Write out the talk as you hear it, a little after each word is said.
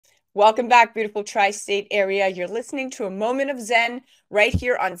Welcome back, beautiful tri-state area. You're listening to A Moment of Zen right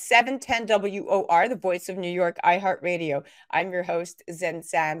here on 710 WOR, the voice of New York, iHeartRadio. I'm your host, Zen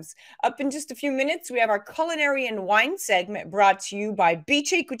Sams. Up in just a few minutes, we have our Culinary and Wine segment brought to you by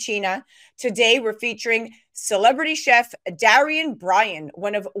Bice Cucina. Today, we're featuring celebrity chef Darian Bryan,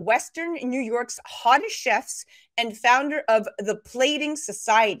 one of Western New York's hottest chefs and founder of the Plating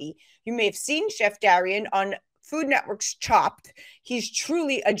Society. You may have seen Chef Darian on Food Network's Chopped. He's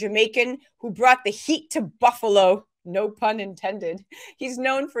truly a Jamaican who brought the heat to Buffalo. No pun intended. He's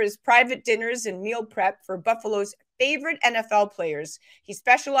known for his private dinners and meal prep for Buffalo's favorite NFL players. He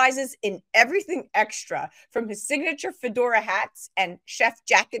specializes in everything extra, from his signature fedora hats and chef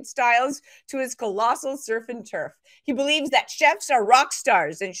jacket styles to his colossal surf and turf. He believes that chefs are rock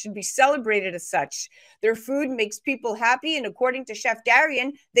stars and should be celebrated as such. Their food makes people happy, and according to Chef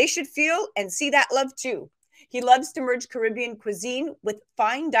Darian, they should feel and see that love too. He loves to merge Caribbean cuisine with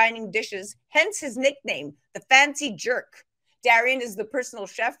fine dining dishes, hence his nickname, the Fancy Jerk. Darian is the personal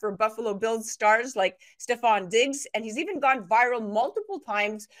chef for Buffalo Bills stars like Stephon Diggs, and he's even gone viral multiple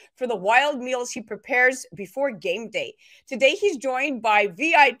times for the wild meals he prepares before game day. Today, he's joined by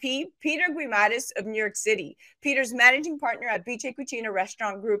VIP Peter Guimaraes of New York City. Peter's managing partner at Bice Cucina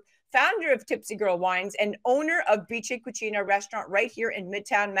Restaurant Group, founder of Tipsy Girl Wines, and owner of Bice Cucina Restaurant right here in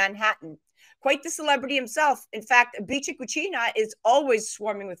Midtown Manhattan. Quite the celebrity himself. In fact, Bice Cucina is always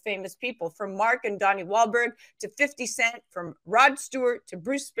swarming with famous people, from Mark and Donnie Wahlberg to 50 Cent, from Rod Stewart to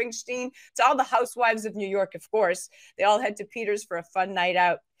Bruce Springsteen to all the housewives of New York, of course. They all head to Peter's for a fun night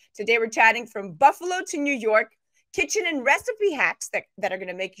out. Today, we're chatting from Buffalo to New York, kitchen and recipe hacks that are going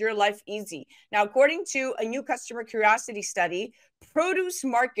to make your life easy. Now, according to a new customer curiosity study, produce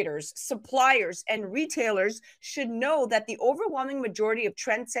marketers, suppliers, and retailers should know that the overwhelming majority of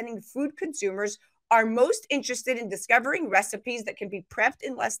trend-setting food consumers are most interested in discovering recipes that can be prepped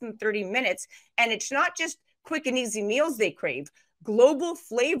in less than 30 minutes. And it's not just quick and easy meals they crave. Global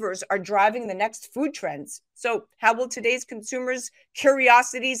flavors are driving the next food trends. So how will today's consumers'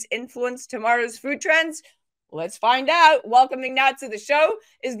 curiosities influence tomorrow's food trends? Let's find out. Welcoming now to the show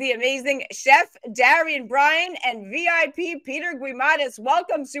is the amazing chef Darian Bryan and VIP Peter Guimaraes.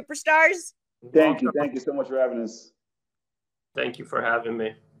 Welcome, superstars. Thank you. Thank you so much for having us. Thank you for having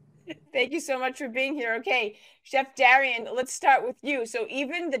me. Thank you so much for being here. Okay, Chef Darian, let's start with you. So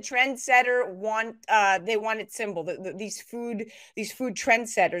even the trendsetter they want its symbol. These food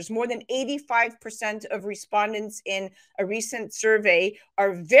trendsetters. More than 85% of respondents in a recent survey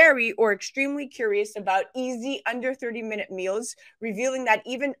are very or extremely curious about easy under 30-minute meals, revealing that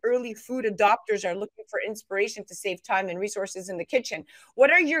even early food adopters are looking for inspiration to save time and resources in the kitchen.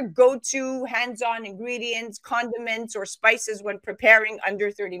 What are your go-to hands-on ingredients, condiments, or spices when preparing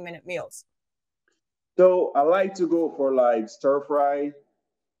under 30-minute meals? So I like to go for like stir fry.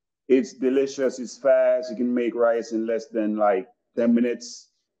 It's delicious. It's fast. You can make rice in less than like 10 minutes.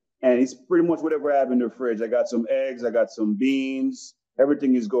 And it's pretty much whatever I have in the fridge. I got some eggs. I got some beans.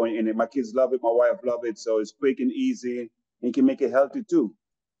 Everything is going in it. My kids love it. My wife loves it. So it's quick and easy. And you can make it healthy too.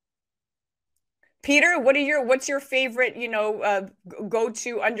 Peter, what's your favorite,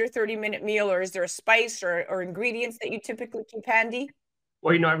 go-to under 30-minute meal, or is there a spice or ingredients that you typically keep handy?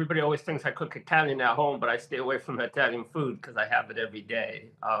 Well, everybody always thinks I cook Italian at home, but I stay away from Italian food because I have it every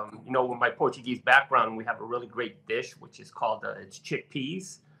day. With my Portuguese background, we have a really great dish, which is called it's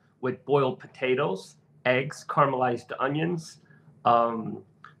chickpeas with boiled potatoes, eggs, caramelized onions,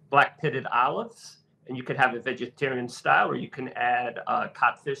 black pitted olives, and you can have it vegetarian style, or you can add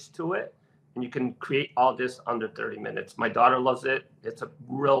codfish to it, and you can create all this under 30 minutes. My daughter loves it. It's a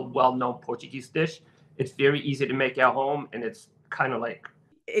real well-known Portuguese dish. It's very easy to make at home, and it's kind of like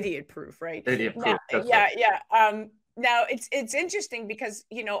idiot proof, right? Idiot proof. Yeah. Now it's interesting because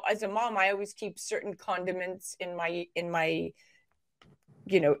as a mom, I always keep certain condiments in my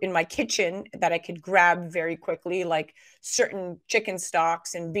kitchen that I could grab very quickly, like certain chicken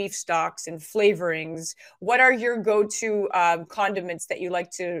stocks and beef stocks and flavorings. What are your go-to condiments that you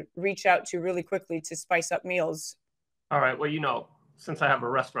like to reach out to really quickly to spice up meals? All right. Well, since I have a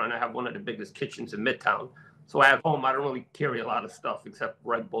restaurant, I have one of the biggest kitchens in Midtown. So at home, I don't really carry a lot of stuff except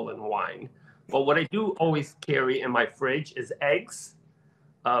Red Bull and wine. But what I do always carry in my fridge is eggs,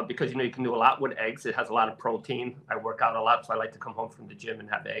 because, you can do a lot with eggs. It has a lot of protein. I work out a lot, so I like to come home from the gym and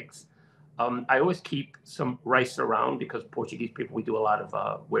have eggs. I always keep some rice around because Portuguese people, we do a lot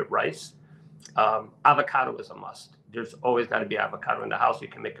of with rice. Avocado is a must. There's always got to be avocado in the house. You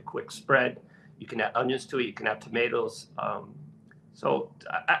can make a quick spread. You can add onions to it. You can add tomatoes. So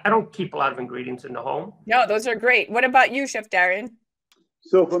I don't keep a lot of ingredients in the home. No, those are great. What about you, Chef Darian?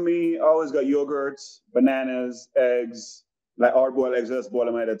 So for me, I always got yogurts, bananas, eggs, like hard boiled eggs, just boil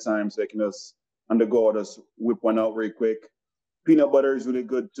them at a time so I can just on the go, just whip one out very quick. Peanut butter is really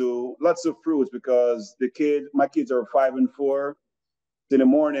good too. Lots of fruits because my kids are 5 and 4. In the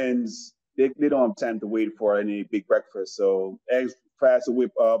mornings, they don't have time to wait for any big breakfast. So eggs fast to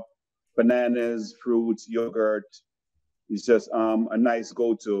whip up, bananas, fruits, yogurt. It's just a nice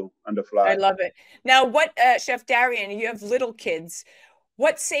go-to on the I fly. love it. Now, what, Chef Darian, you have little kids.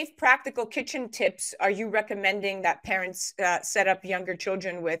 What safe, practical kitchen tips are you recommending that parents set up younger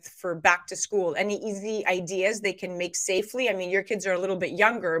children with for back to school? Any easy ideas they can make safely? I mean, your kids are a little bit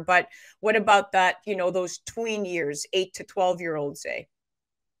younger, but what about that, those tween years, 8 to 12-year-olds, say?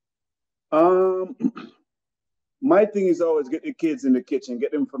 Um, my thing is always get the kids in the kitchen,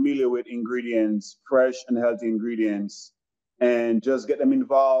 get them familiar with ingredients, fresh and healthy ingredients, and just get them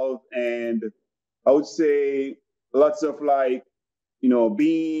involved. And I would say lots of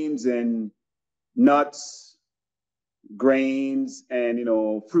beans and nuts, grains, and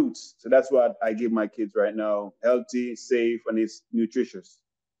fruits. So that's what I give my kids right now: healthy, safe, and it's nutritious.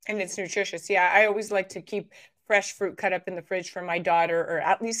 And it's nutritious. Yeah, I always like to keep fresh fruit cut up in the fridge for my daughter, or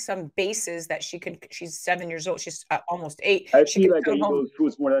at least some bases that she's 7 years old. She's almost 8. I She feel can like I come eat home. those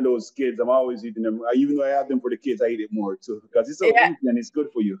fruits more than those kids. I'm always eating them. Even though I have them for the kids, I eat it more too because it's so Yeah. easy and it's good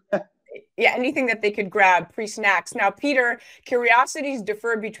for you. Yeah, anything that they could grab pre-snacks. Now, Peter, curiosities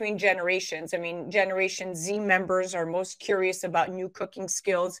differ between generations. I mean, Generation Z members are most curious about new cooking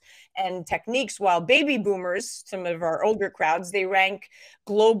skills and techniques, while baby boomers, some of our older crowds, they rank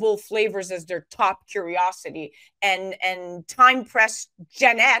global flavors as their top curiosity. And time-pressed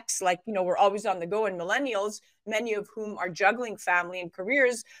Gen X, we're always on the go, and millennials, many of whom are juggling family and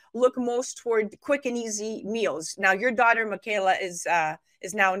careers, look most toward quick and easy meals. Now, your daughter, Michaela,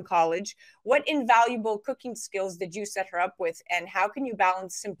 is now in college. What invaluable cooking skills did you set her up with, and how can you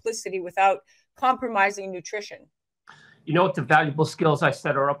balance simplicity without compromising nutrition? You know what the valuable skills I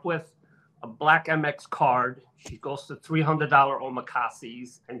set her up with? A black MX card. She goes to $300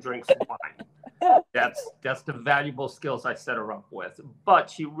 omakases and drinks wine. That's the valuable skills I set her up with. But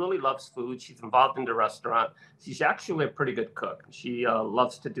she really loves food. She's involved in the restaurant. She's actually a pretty good cook. She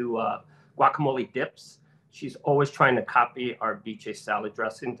loves to do guacamole dips. She's always trying to copy our BJ salad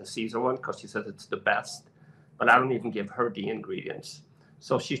dressing, the Caesar one, because she says it's the best. But I don't even give her the ingredients.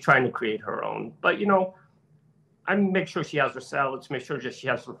 So she's trying to create her own. But, I make sure she has her salads, make sure that she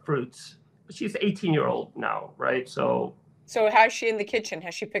has her fruits. But she's an 18-year-old now, right? So how's she in the kitchen?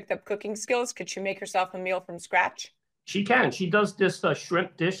 Has she picked up cooking skills? Could she make herself a meal from scratch? she can. She does this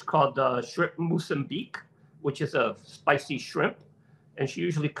shrimp dish called shrimp Mozambique, which is a spicy shrimp. And she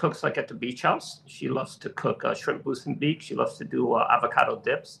usually cooks like at the beach house. She loves to cook shrimp Mozambique. She loves to do avocado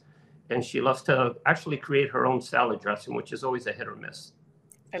dips. And she loves to actually create her own salad dressing, which is always a hit or miss.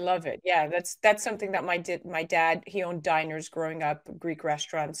 I love it. Yeah, that's something that my dad, he owned diners growing up, Greek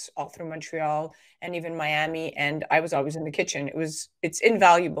restaurants all through Montreal and even Miami, and I was always in the kitchen. It's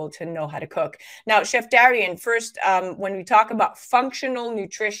invaluable to know how to cook. Now, Chef Darian, first, when we talk about functional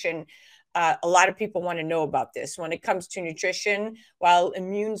nutrition, a lot of people want to know about this. When it comes to nutrition, while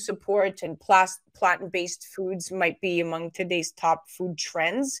immune support and plant-based foods might be among today's top food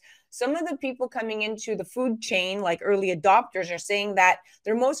trends, some of the people coming into the food chain, like early adopters, are saying that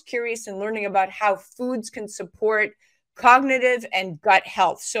they're most curious in learning about how foods can support cognitive and gut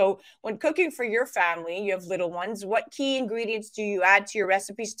health. So when cooking for your family, you have little ones, what key ingredients do you add to your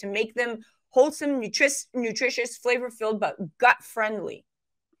recipes to make them wholesome, nutritious, flavor-filled, but gut-friendly?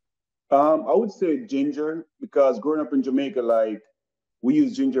 I would say ginger because growing up in Jamaica, we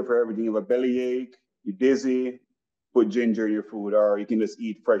use ginger for everything. You have a bellyache, you're dizzy, put ginger in your food, or you can just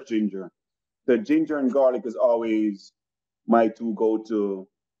eat fresh ginger. So ginger and garlic is always my two go-to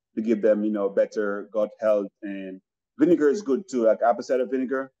to give them, better gut health. And vinegar is good too, like apple cider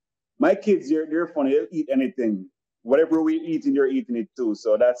vinegar. My kids, they're funny. They'll eat anything. Whatever we eat, they're eating it too.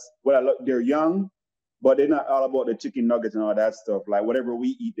 So that's what I love. They're young, but they're not all about the chicken nuggets and all that stuff. Like whatever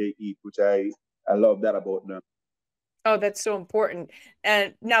we eat, they eat, which I love that about them. Oh, that's so important.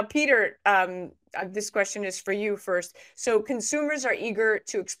 And now, Peter, this question is for you first. So consumers are eager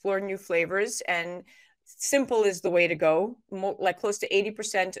to explore new flavors, and simple is the way to go. Like close to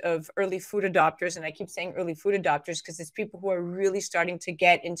 80% of early food adopters, and I keep saying early food adopters because it's people who are really starting to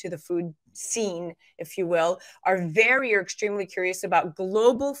get into the food scene, if you will, are very or extremely curious about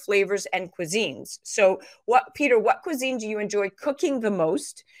global flavors and cuisines. So Peter, what cuisine do you enjoy cooking the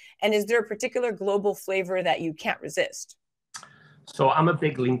most? And is there a particular global flavor that you can't resist? So I'm a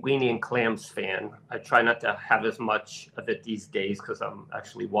big linguine and clams fan. I try not to have as much of it these days because I'm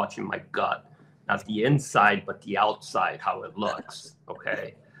actually watching my gut. Not the inside, but the outside, how it looks.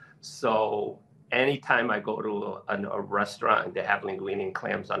 Okay. So anytime I go to a restaurant and they have linguine and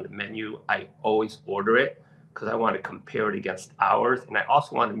clams on the menu, I always order it because I want to compare it against ours. And I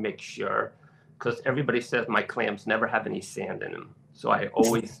also want to make sure, because everybody says my clams never have any sand in them. So I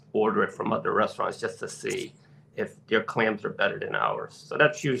always order it from other restaurants just to see if their clams are better than ours. So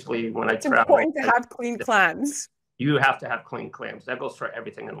that's usually when I travel. It's important to have clean clams. You have to have clean clams. That goes for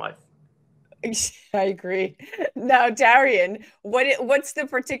everything in life. I agree. Now, Darian, what's the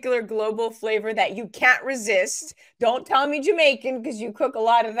particular global flavor that you can't resist? Don't tell me Jamaican because you cook a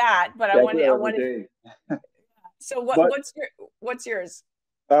lot of that, but I want to. So what's yours?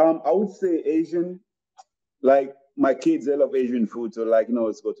 I would say Asian. Like my kids, they love Asian food. So like,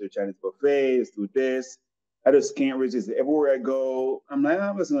 let's go to the Chinese buffets, do this. I just can't resist it. Everywhere I go, I'm like,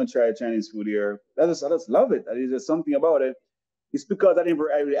 I'm just gonna try Chinese food here. I just love it. There's just something about it. It's because I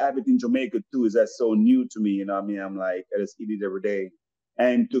really have it in Jamaica too. Is that so new to me? You know what I mean? I'm like, I just eat it every day.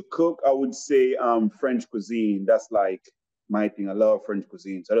 And to cook, I would say French cuisine. That's like my thing. I love French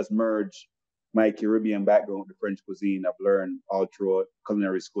cuisine. So I just merge my Caribbean background with the French cuisine I've learned all throughout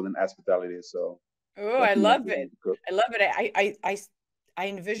culinary school and hospitality. So I love it. I love it. I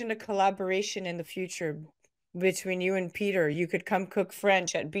envision a collaboration in the future between you and Peter. You could come cook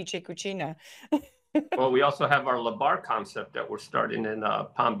French at Bice Cucina. Well, we also have our La Bar concept that we're starting in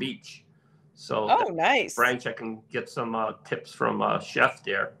Palm Beach. So nice. French, I can get some tips from chef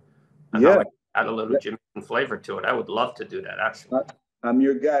there. And yeah. Add a little Jamaican flavor to it. I would love to do that, actually. I'm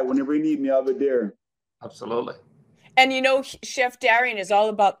your guy. Whenever you need me, I'll be there. Absolutely. And Chef Darian is all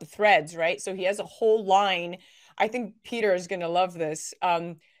about the threads, right? So he has a whole line. I think Peter is going to love this.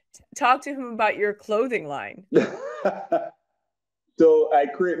 Talk to him about your clothing line. So I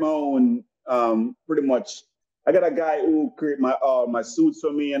create my own, pretty much. I got a guy who create my suits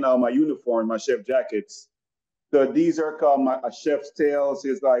for me and my uniform, my chef jackets. So these are called a chef's tails.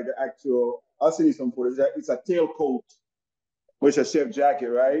 It's like the actual, I'll send you some photos. It's a tailcoat with a chef jacket,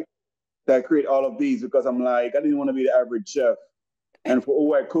 right? So I create all of these because I'm like, I didn't want to be the average chef. And for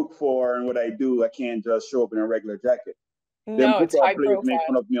who I cook for and what I do, I can't just show up in a regular jacket. No, it's high profile. Make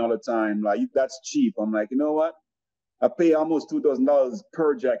fun of me all the time. Like, that's cheap. I'm like, you know what? I pay almost $2,000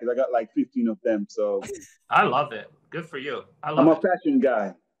 per jacket. I got like 15 of them. So I love it. Good for you. I'm a fashion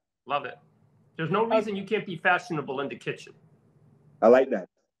guy. Love it. There's no reason you can't be fashionable in the kitchen. I like that.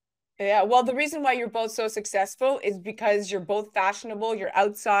 Yeah, well, the reason why you're both so successful is because you're both fashionable. You're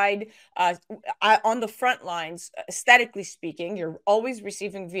outside on the front lines, aesthetically speaking. You're always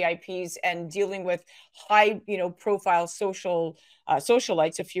receiving VIPs and dealing with high, profile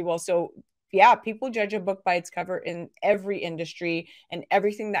socialites, if you will. So yeah, people judge a book by its cover in every industry, and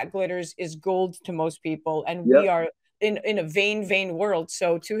everything that glitters is gold to most people. And we are in a vain world.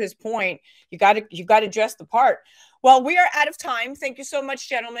 So to his point, you got to dress the part. Well, we are out of time. Thank you so much,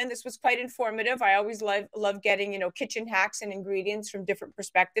 gentlemen. This was quite informative. I always love getting, kitchen hacks and ingredients from different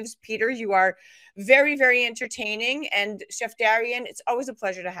perspectives. Peter, you are very, very entertaining. And Chef Darian, it's always a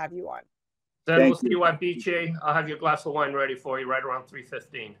pleasure to have you on. Then we'll see you at Bice. I'll have your glass of wine ready for you right around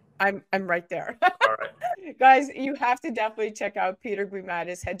 3:15. I'm right there. All right. Guys, you have to definitely check out Peter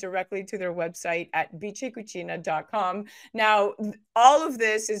Guimaraes. Head directly to their website at bicecucina.com. Now, all of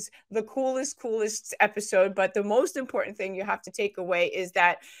this is the coolest episode, but the most important thing you have to take away is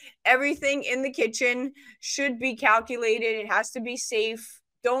that everything in the kitchen should be calculated. It has to be safe.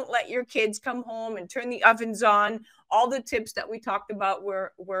 Don't let your kids come home and turn the ovens on. All the tips that we talked about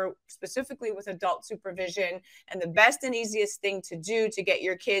were specifically with adult supervision. And the best and easiest thing to do to get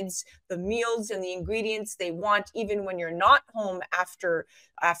your kids the meals and the ingredients they want, even when you're not home after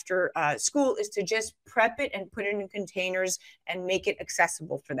school, is to just prep it and put it in containers and make it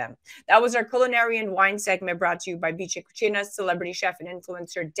accessible for them. That was our Culinary and Wine segment, brought to you by Bice Cucina, celebrity chef and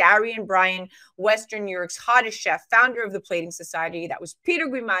influencer Darian Bryan, Western New York's hottest chef, founder of the Plating Society. That was Peter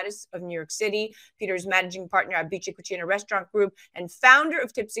Guimaraes of New York City. Peter is managing partner at Bice Cucina Restaurant Group and founder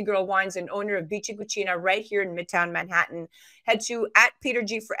of Tipsy Girl Wines and owner of Bice Cucina right here in Midtown Manhattan. Head to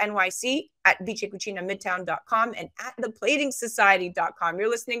 @PeterG for NYC, @bicecucinamidtown.com, and @theplatingsociety.com. You're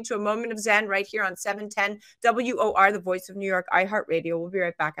listening to A Moment of Zen right here on 710 WOR, the voice of New York, iHeartRadio. We'll be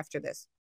right back after this.